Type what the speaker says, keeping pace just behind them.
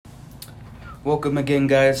Welcome again,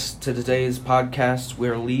 guys, to today's podcast.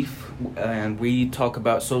 We're Leaf, and we talk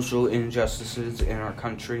about social injustices in our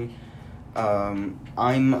country.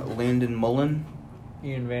 I'm Landon Mullen.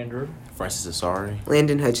 Ian Vander. Francis Asari.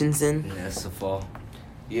 Landon Hutchinson. Yes, the fall.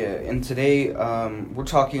 Yeah, and today we're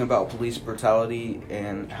talking about police brutality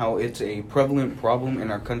and how it's a prevalent problem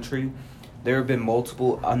in our country. There have been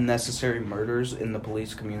multiple unnecessary murders in the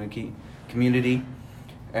police community.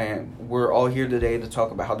 And we're all here today to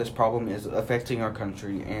talk about how this problem is affecting our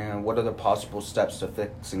country and what are the possible steps to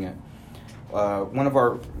fixing it. One of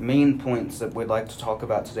our main points that we'd like to talk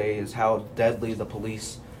about today is how deadly the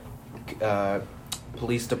police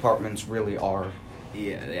departments really are.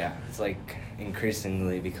 Yeah. It's like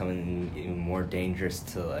increasingly becoming even more dangerous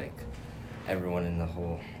to everyone in the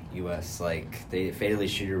whole U.S. They fatally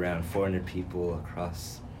shoot around 400 people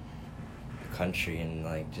across the country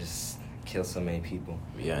and just kill so many people.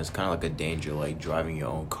 Yeah, it's kind of like a danger, driving your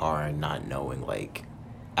own car and not knowing,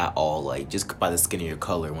 at all, just by the skin of your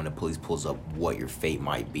color when the police pulls up what your fate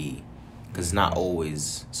might be. Because it's not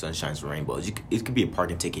always sunshines and rainbows. It could be a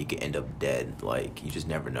parking ticket, you could end up dead. You just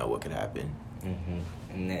never know what could happen. Mm-hmm.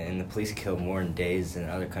 And the police kill more in days than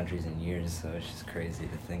other countries in years, so it's just crazy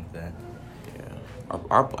to think that. Yeah.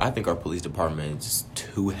 I think our police department is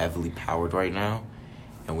too heavily powered right now.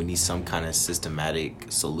 And we need some kind of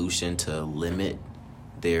systematic solution to limit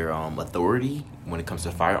their authority when it comes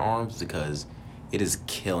to firearms, because it is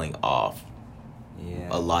killing off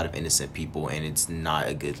a lot of innocent people, and it's not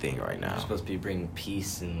a good thing right now. We're supposed to be bringing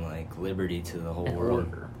peace and liberty to the whole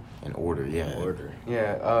world. Order.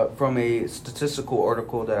 Yeah, from a statistical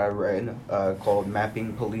article that I read called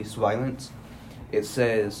Mapping Police Violence, it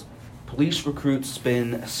says police recruits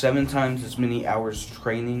spend 7 times as many hours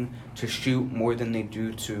training to shoot more than they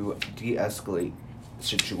do to de-escalate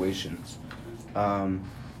situations. They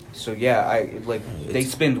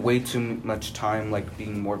spend way too much time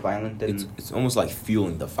being more violent than. It's almost like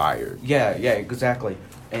fueling the fire. Yeah, exactly.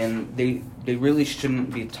 And they really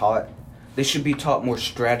shouldn't be taught. They should be taught more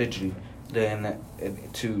strategy than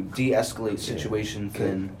to de-escalate situations.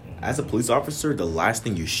 Than as a police officer, the last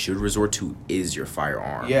thing you should resort to is your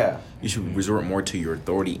firearm. Yeah. You should resort more to your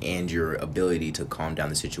authority and your ability to calm down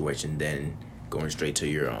the situation than going straight to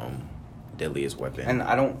your deadliest weapon. And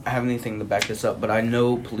I don't have anything to back this up, but I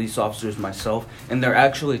know police officers myself, and they're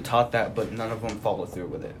actually taught that, but none of them follow through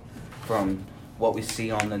with it from what we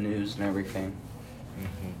see on the news and everything.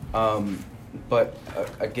 Mm-hmm.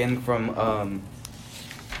 Again, from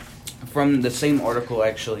the same article,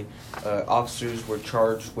 actually, officers were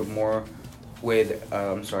charged with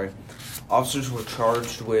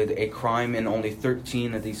a crime in only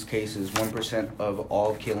 13 of these cases. 1% of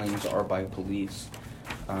all killings are by police.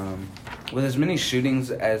 With as many shootings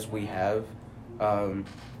as we have,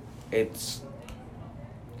 it's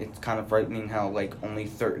kind of frightening how only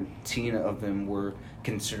 13 of them were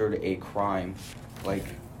considered a crime.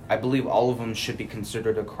 I believe all of them should be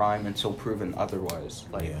considered a crime until proven otherwise.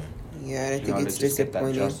 Yeah, I think it's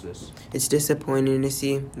disappointing. It's disappointing to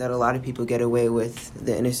see that a lot of people get away with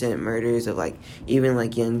the innocent murders of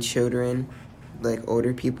even young children,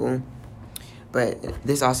 older people. But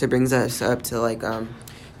this also brings us up to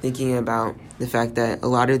thinking about the fact that a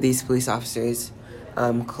lot of these police officers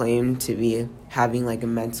claim to be having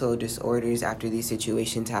mental disorders after these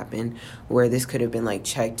situations happen, where this could have been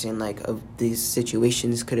checked and these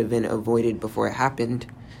situations could have been avoided before it happened.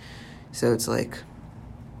 So it's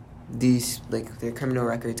these their criminal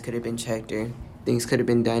records could have been checked, or things could have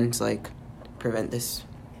been done to prevent this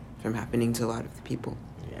from happening to a lot of the people.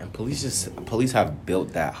 Yeah, and police have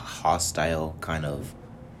built that hostile kind of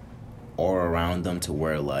aura around them to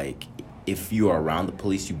where if you are around the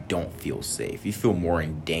police, you don't feel safe. You feel more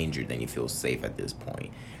in danger than you feel safe at this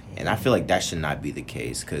point. And I feel that should not be the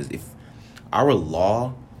case, because if our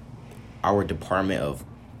department of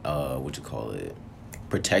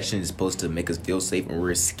protection is supposed to make us feel safe, and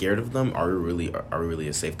we're scared of them, are we really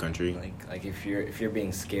a safe country? If you're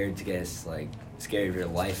being scared to get scared of your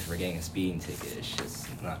life for getting a speeding ticket, it's just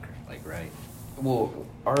not right. Well,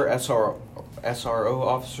 our SRO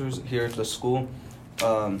officers here at the school,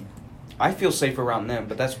 I feel safe around them,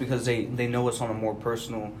 but that's because they know us on a more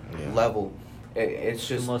personal level. It's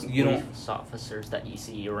just most you don't police officers that you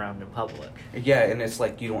see around in public. Yeah, and it's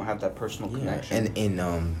you don't have that personal connection. And in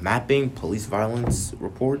mapping police violence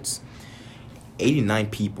reports, 89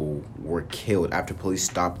 people were killed after police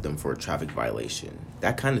stopped them for a traffic violation.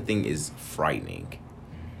 That kind of thing is frightening.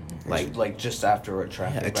 Just after a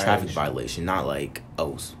traffic violation, not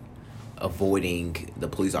avoiding the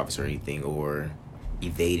police officer or anything, or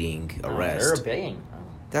evading arrest. They're obeying.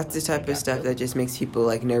 That's the type of stuff that just makes people,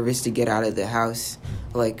 like, nervous to get out of the house,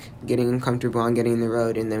 like, getting uncomfortable on getting the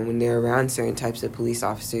road. And then when they're around certain types of police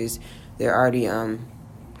officers, they're already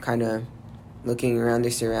kind of looking around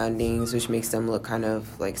their surroundings, which makes them look kind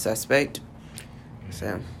of, like, suspect.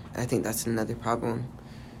 So I think that's another problem.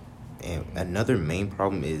 And another main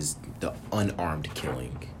problem is the unarmed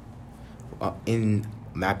killing. In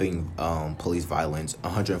mapping police violence,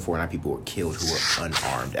 149 people were killed who were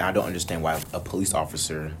unarmed. And I don't understand why a police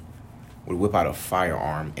officer would whip out a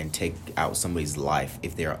firearm and take out somebody's life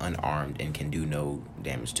if they are unarmed and can do no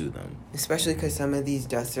damage to them. Especially because some of these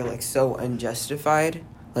deaths are, like, so unjustified.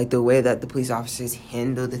 Like, the way that the police officers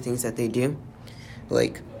handle the things that they do.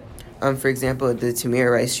 Like, for example, the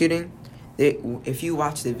Tamir Rice shooting. If you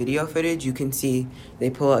watch the video footage, you can see they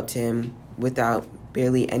pull up to him without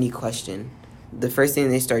barely any question. The first thing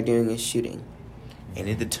they start doing is shooting. And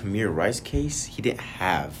in the Tamir Rice case, he didn't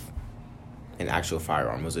have an actual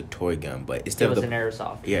firearm. It was a toy gun, but instead it was of an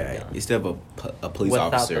airsoft gun. Instead of a police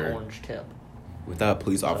without officer the orange tip. Without a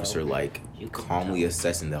police officer you calmly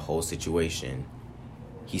assessing the whole situation,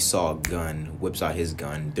 he saw a gun, whips out his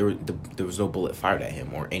gun. There was no bullet fired at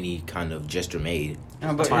him or any kind of gesture made.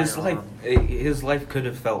 No, but his life could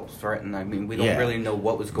have felt threatened. I mean, we don't really know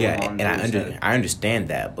what was going on. Yeah, and I understand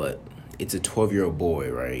that, but it's a 12-year-old boy,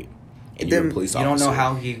 right? And you're a police officer. You don't know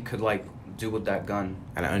how he could, like, do with that gun.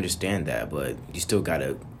 And I understand that, but you still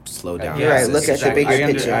gotta slow down. Yeah, right, look at the bigger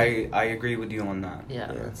picture. I agree with you on that.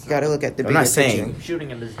 Yeah. You gotta look at the bigger picture. Shooting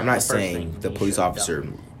him is I'm not saying the police officer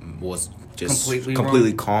was just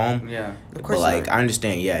completely calm. Yeah. Of course but, like, not. I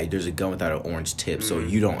understand, there's a gun without an orange tip, so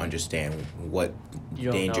you don't understand what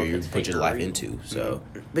danger you put your life into. So,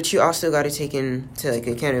 but you also got to take into, like,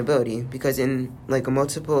 accountability, because in, like,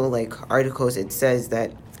 multiple, like, articles it says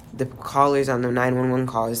that the callers on the 911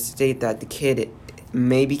 calls state that the kid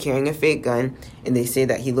may be carrying a fake gun, and they say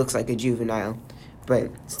that he looks like a juvenile. But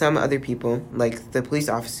some other people, like the police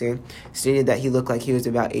officer, stated that he looked like he was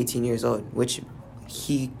about 18 years old, which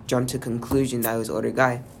he jumped to conclusion that he was an older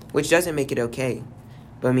guy, which doesn't make it okay.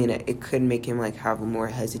 But I mean, it could make him, like, have more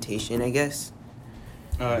hesitation, I guess.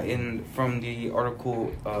 From the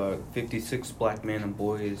article, 56 black men and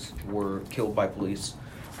boys were killed by police.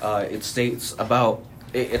 It states about,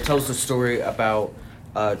 it tells the story about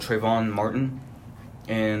Trayvon Martin,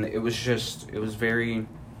 and it was very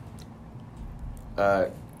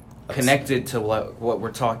connected to what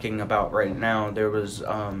we're talking about right now. There was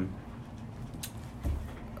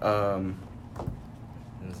another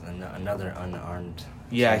unarmed.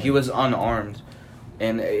 Yeah, he was unarmed,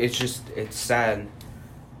 and it's sad,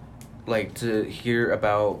 like, to hear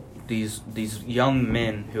about these young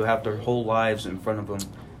men who have their whole lives in front of them,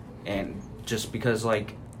 and just because,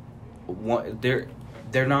 like,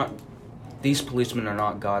 they're not, these policemen are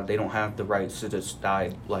not God. They don't have the rights to just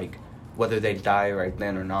die, like, whether they die right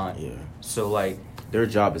then or not. Yeah. So, like, their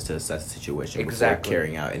job is to assess the situation before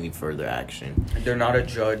carrying out any further action. They're not a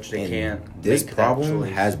judge. They can't. This problem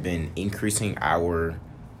has been increasing our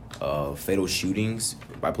fatal shootings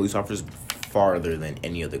by police officers farther than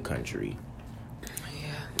any other country.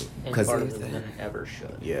 Yeah. And farther than ever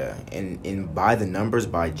should. Yeah. And by the numbers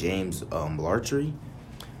by James Larchery,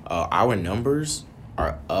 our numbers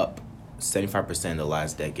are up 75% in the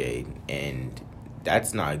last decade, and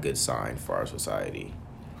that's not a good sign for our society.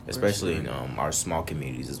 Especially in our small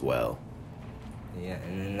communities as well. Yeah,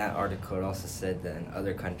 and in that article it also said that in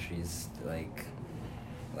other countries, like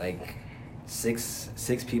six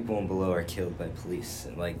people and below are killed by police,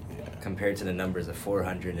 and, like, compared to the numbers of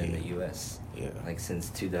 400 in the U.S. Yeah. Like, since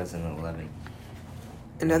 2011.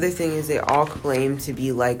 Another thing is they all claim to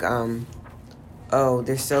be, like,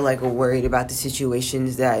 they're so, like, worried about the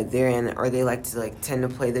situations that they're in, or they like to, like, tend to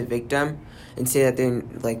play the victim and say that they're,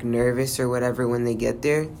 like, nervous or whatever when they get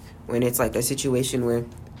there, when it's, like, a situation where,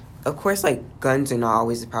 of course, like, guns are not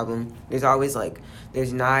always the problem. There's always, like,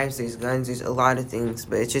 there's knives, there's guns, there's a lot of things,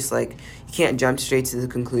 but it's just, like, you can't jump straight to the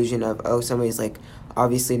conclusion of, somebody's, like,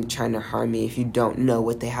 obviously trying to harm me if you don't know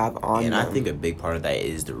what they have on them. And I think a big part of that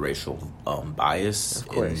is the racial bias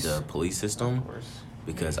in the police system,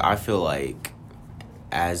 because I feel like,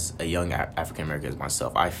 as a young African American as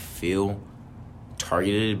myself, I feel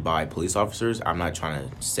targeted by police officers. I'm not trying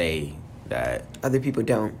to say that other people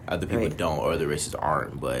don't. Or other races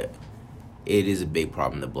aren't, but it is a big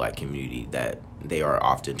problem in the black community that they are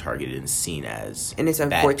often targeted and seen as and it's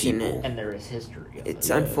unfortunate. Bad people. And there is history of it's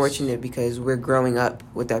unfortunate because we're growing up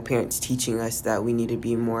with our parents teaching us that we need to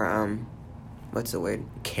be more what's the word?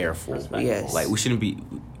 Careful. Respectful. Yes. Like, we shouldn't be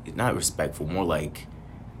not respectful, more like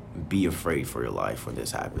be afraid for your life when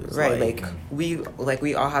this happens. Right, like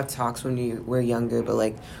we all have talks when we're younger, but,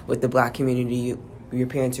 like, with the black community, your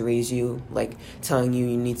parents raise you, like, telling you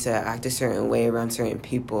need to act a certain way around certain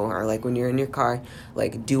people, or, like, when you're in your car,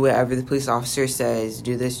 like, do whatever the police officer says,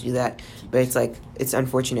 do this, do that. But it's, like, it's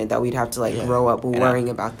unfortunate that we'd have to, like, grow up worrying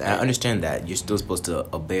about that. I understand that. You're still supposed to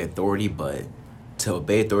obey authority, but to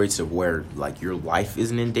obey authority to where, like, your life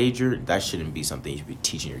isn't in danger, that shouldn't be something you should be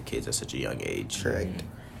teaching your kids at such a young age. Correct.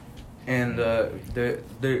 And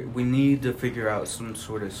we need to figure out some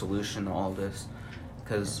sort of solution to all this,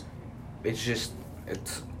 because it's just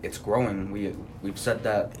it's growing. We've said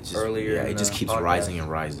that earlier. Yeah, it just keeps podcast. rising and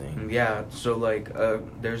rising. Yeah. So like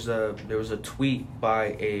there was a tweet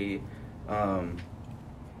by a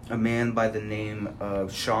man by the name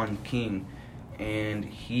of Sean King, and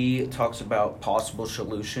he talks about possible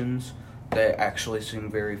solutions that actually seem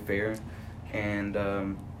very fair,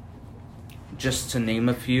 and just to name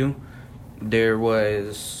a few, there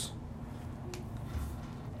was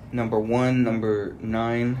number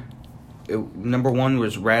 9. Number 1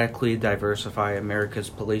 was radically diversify America's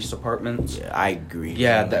police departments. Yeah, I agree.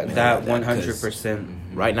 Yeah, that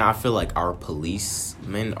 100%. Right now, I feel like our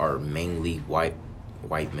policemen are mainly white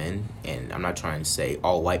men, and I'm not trying to say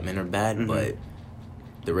all white men are bad, but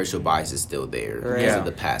the racial bias is still there because of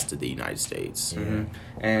the past of the United States.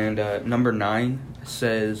 And number 9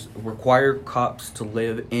 says require cops to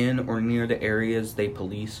live in or near the areas they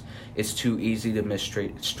police. It's too easy to miss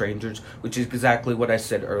strangers, which is exactly what I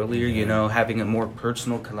said earlier. You know, having a more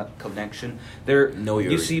personal connection.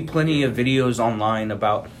 You see plenty of videos online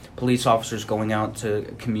about police officers going out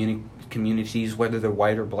to communities, whether they're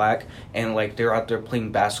white or black, and like they're out there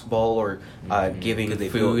playing basketball or giving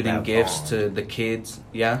food and gifts to the kids.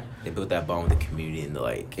 Yeah, they built that bond with the community, and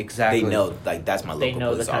like exactly they know, like, that's my local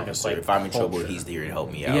police officer. If I'm in trouble, he's there to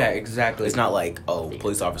help me out. Yeah, exactly. It's not like,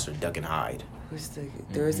 police officer duck and hide.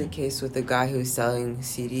 There was a case with a guy who was selling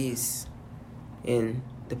CDs, and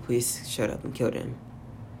the police showed up and killed him.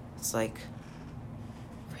 It's like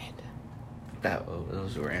random. That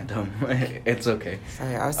was random. It's okay.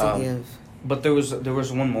 Sorry, I was thinking of. But there was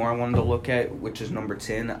one more I wanted to look at, which is number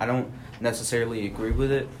 10. I don't necessarily agree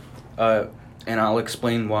with it, and I'll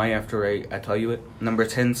explain why after I tell you it. Number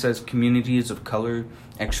 10 says communities of color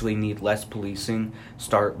actually need less policing.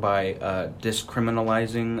 Start by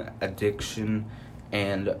discriminalizing addiction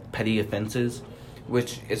and petty offenses,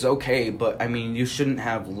 which is okay, but I mean, you shouldn't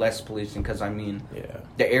have less policing, because I mean,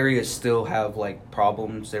 the areas still have like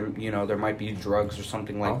problems. There might be drugs or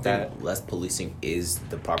something like that. Think less policing is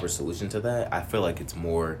the proper solution to that. I feel like it's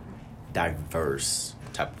more diverse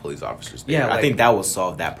type of police officers there. Yeah, I think that will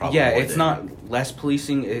solve that problem. Yeah, it's not less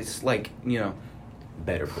policing. It's like,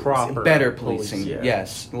 better policing. Better policing.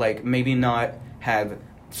 Yes, like maybe not have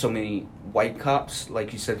so many white cops,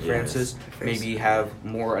 like you said, Francis. Maybe have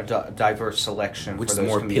more a diverse selection, which for is those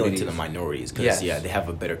more appealing communities. to the minorities, because they have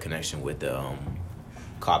a better connection with the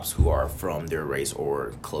cops who are from their race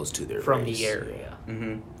or close to their race. From the area.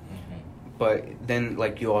 But then,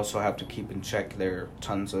 like, you also have to keep in check there are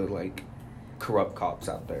tons of like corrupt cops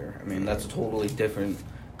out there. I mean, that's a totally different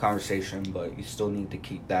conversation, but you still need to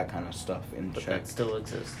keep that kind of stuff in check. That still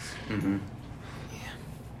exists.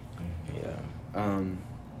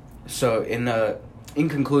 So in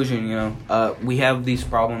conclusion, we have these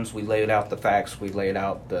problems. We laid out the facts. We laid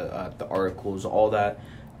out the articles, all that.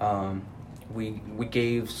 We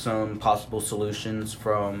gave some possible solutions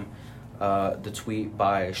from the tweet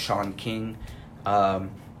by Sean King.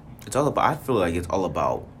 It's all about. I feel like it's all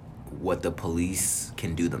about what the police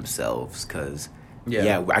can do themselves. Because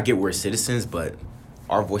I get we're citizens, but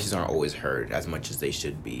our voices aren't always heard as much as they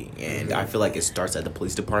should be. And I feel like it starts at the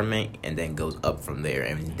police department and then goes up from there,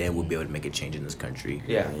 and then we'll be able to make a change in this country.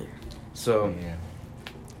 Yeah. So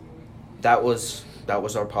that was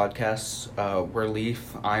our podcast. We're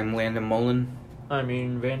Leaf. I'm Landon Mullen. I'm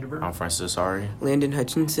Ian Vanderberg. I'm Francis Asari. Landon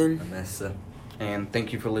Hutchinson. Amessa. And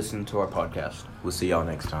thank you for listening to our podcast. We'll see y'all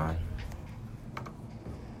next time.